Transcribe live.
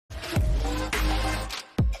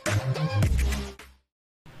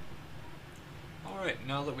Alright,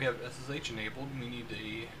 now that we have SSH enabled, we need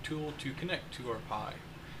a tool to connect to our Pi.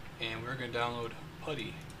 And we're going to download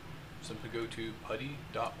PuTTY. Simply go to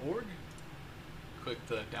putty.org, click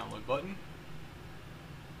the download button,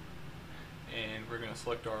 and we're going to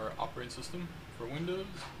select our operating system. For Windows,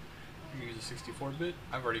 I'm going to use a 64-bit.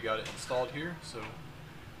 I've already got it installed here, so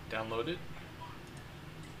download it.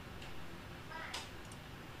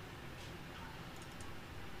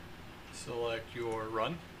 Select your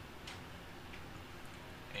run,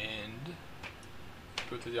 and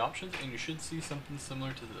go through the options, and you should see something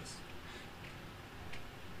similar to this.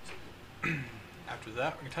 So after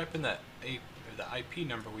that, we're going to type in the IP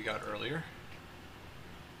number we got earlier,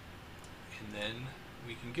 and then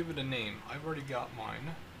we can give it a name. I've already got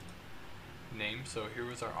mine name, so here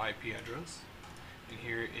was our IP address, and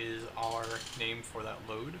here is our name for that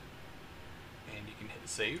load, and you can hit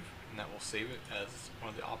save, and that will save it as one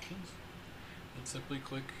of the options, and simply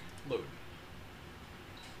click load.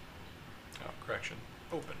 Oh, correction,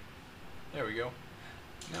 open. There we go.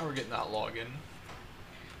 Now we're getting that login.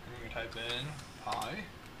 We're going to type in Pi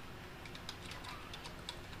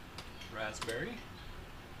Raspberry,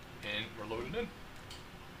 and we're loaded in.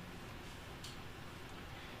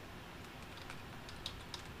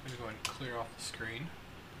 I'm going to go ahead and clear off the screen.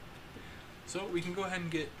 So we can go ahead and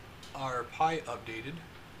get our Pi updated,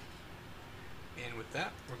 and with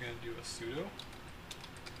that we're going to do a sudo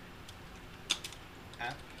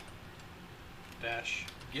app-get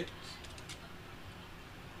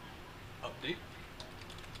update.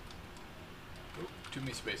 Oh, too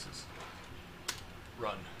many spaces.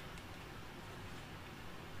 Run.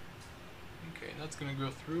 Okay, that's going to go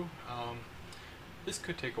through. This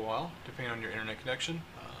could take a while, depending on your internet connection.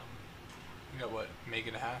 We got what, meg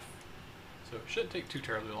and a half, so it shouldn't take too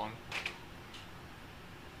terribly long.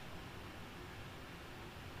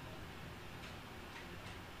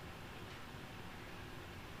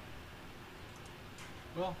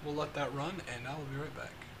 Well, we'll let that run, and I will be right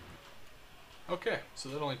back. Okay, so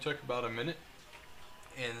that only took about a minute,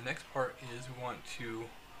 and the next part is we want to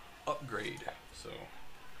upgrade. So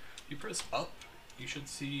you press up, you should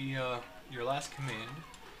see your last command.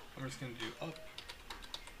 I'm just going to do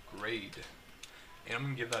upgrade, and I'm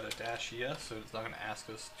going to give that a -yes, so it's not going to ask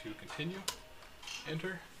us to continue.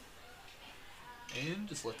 Enter, and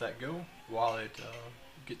just let that go while it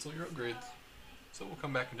gets all your upgrades. So we'll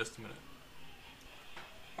come back in just a minute.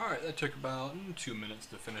 Alright, that took about 2 minutes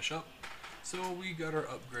to finish up. So we got our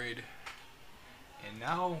upgrade, and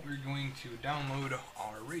now we're going to download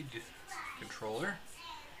our RAID controller.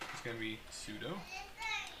 It's going to be sudo.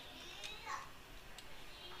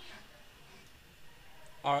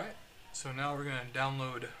 Alright, so now we're going to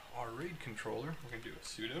download our RAID controller. We're going to do a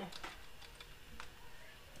sudo.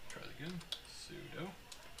 Try that again. Sudo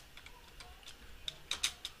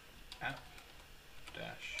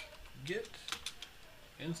app-get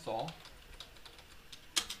install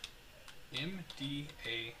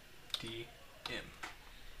mdadm.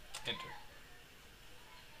 Enter.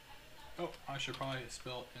 Oh, I should probably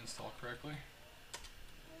spell install correctly.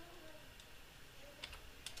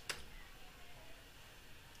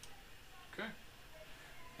 Okay.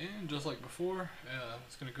 And just like before,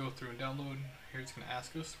 it's going to go through and download. Here it's going to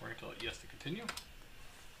ask us. We're going to tell it yes to continue.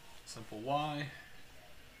 Simple Y.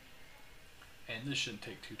 And this shouldn't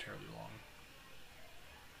take too terribly long.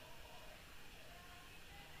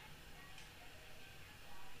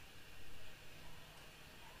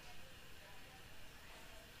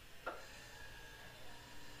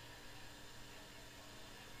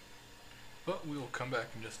 But we will come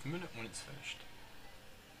back in just a minute when it's finished.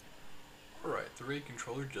 Alright, the RAID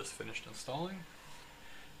controller just finished installing.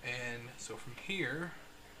 And so from here,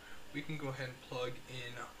 we can go ahead and plug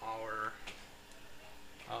in our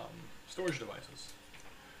storage devices.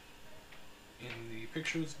 In the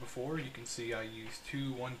pictures before, you can see I used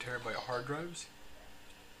two 1 terabyte hard drives.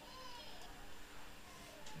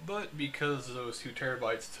 But because those 2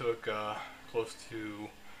 terabytes took close to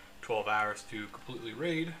 12 hours to completely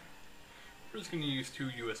RAID, we're just going to use 2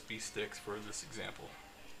 USB sticks for this example.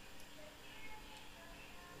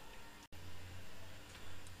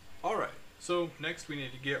 Alright, so next we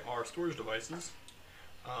need to get our storage devices.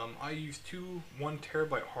 I used 2 1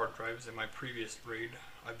 terabyte hard drives in my previous RAID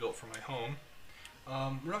I built for my home.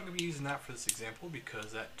 We're not going to be using that for this example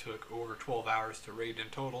because that took over 12 hours to RAID in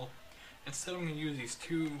total. Instead I'm going to use these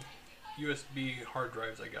 2 USB hard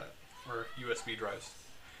drives I got, or USB drives.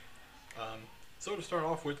 So to start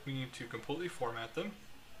off with, we need to completely format them.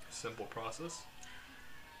 Simple process.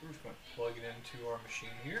 We're just going to plug it into our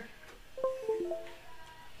machine here.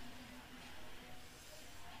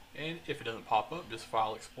 And if it doesn't pop up, just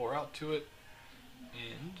File Explorer out to it,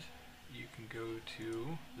 and you can go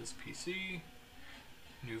to this PC,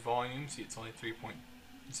 new volume, see it's only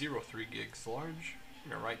 3.03 gigs large. I'm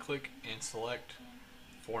going to right click and select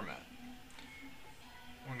format.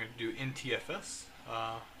 I'm going to do NTFS,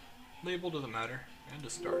 label doesn't matter, and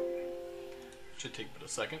just start. Should take but a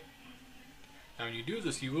second. Now when you do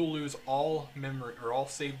this, you will lose all memory or all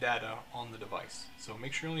saved data on the device. So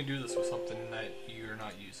make sure you only do this with something that you're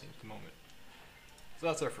not using at the moment. So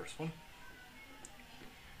that's our first one.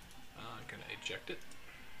 I'm going to eject it.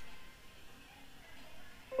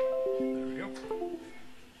 There we go.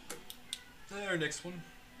 Then our next one.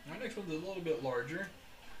 Our next one's a little bit larger.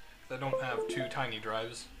 I don't have two tiny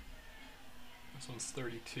drives. This one's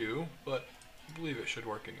 32, but I believe it should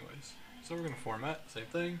work anyways. So we're going to format, same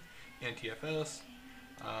thing, NTFS,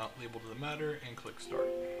 label doesn't matter, and click start.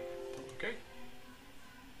 Okay.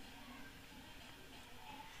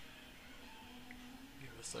 Give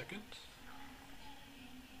it a second.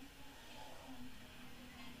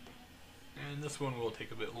 And this one will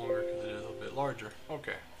take a bit longer because it is a bit larger.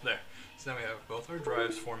 Okay, there. So now we have both our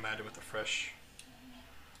drives formatted with a fresh,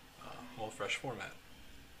 fresh format.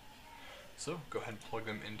 So go ahead and plug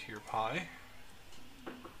them into your Pi.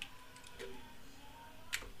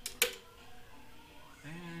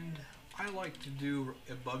 And I like to do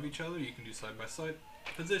above each other. You can do side by side.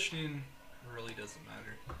 Positioning really doesn't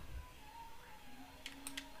matter.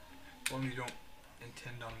 As long as you don't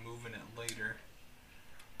intend on moving it later.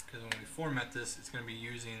 Because when we format this, it's going to be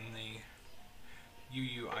using the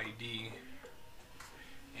UUID,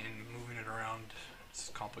 and moving it around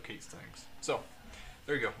just complicates things. So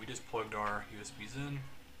there you go. We just plugged our USBs in.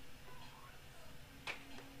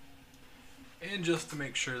 And just to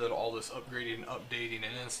make sure that all this upgrading, updating,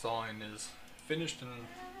 and installing is finished and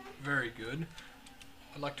very good,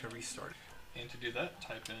 I'd like to restart. And to do that,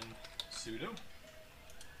 type in sudo.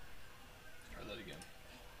 Try that again.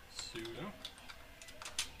 Sudo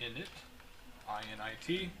init,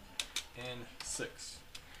 init, and 6.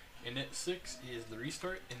 Init 6 is the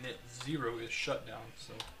restart, init 0 is shutdown.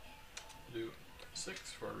 So we'll do 6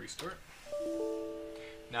 for a restart.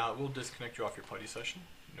 Now it will disconnect you off your PuTTY session,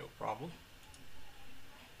 no problem.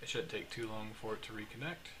 It shouldn't take too long for it to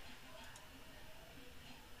reconnect.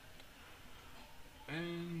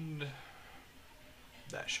 And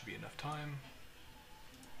that should be enough time.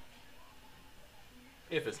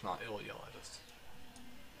 If it's not, it'll yell at us.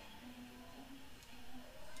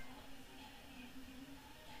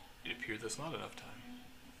 It appears there's not enough time.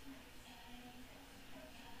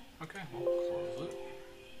 Okay, we'll close it. Let's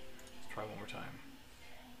try one more time.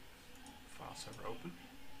 File server open.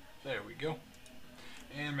 There we go.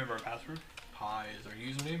 And remember our password. Pi is our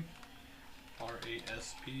username.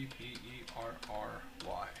 RASPPERRY.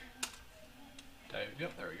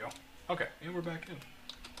 Yep, there we go. Okay, and we're back in.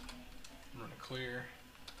 I'm gonna clear.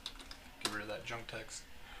 Get rid of that junk text.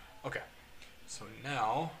 Okay, so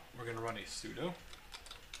now we're gonna run a sudo,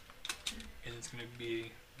 and it's gonna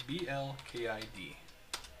be blkid.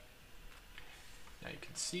 Now you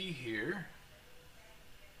can see here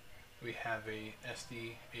we have a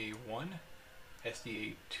SDA1,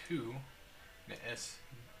 SDA2, and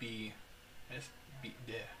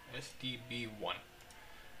SDB1.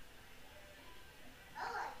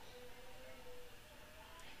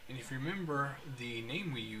 And if you remember the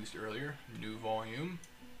name we used earlier, new volume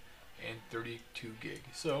and 32 gig.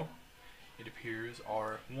 So it appears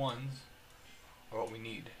our ones are what we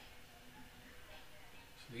need.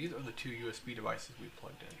 So these are the two USB devices we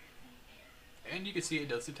plugged in. And you can see it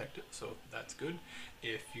does detect it, so that's good.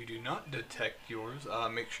 If you do not detect yours,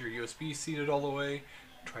 make sure USB is seated all the way,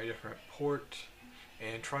 try a different port,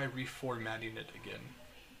 and try reformatting it again.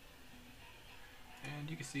 And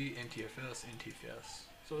you can see NTFS, NTFS.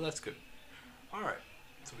 So that's good. Alright,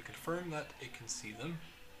 so we confirm that it can see them.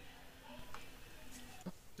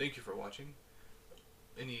 Thank you for watching.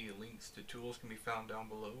 Any links to tools can be found down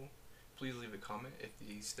below. Please leave a comment if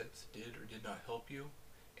these steps did or did not help you.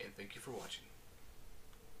 And thank you for watching.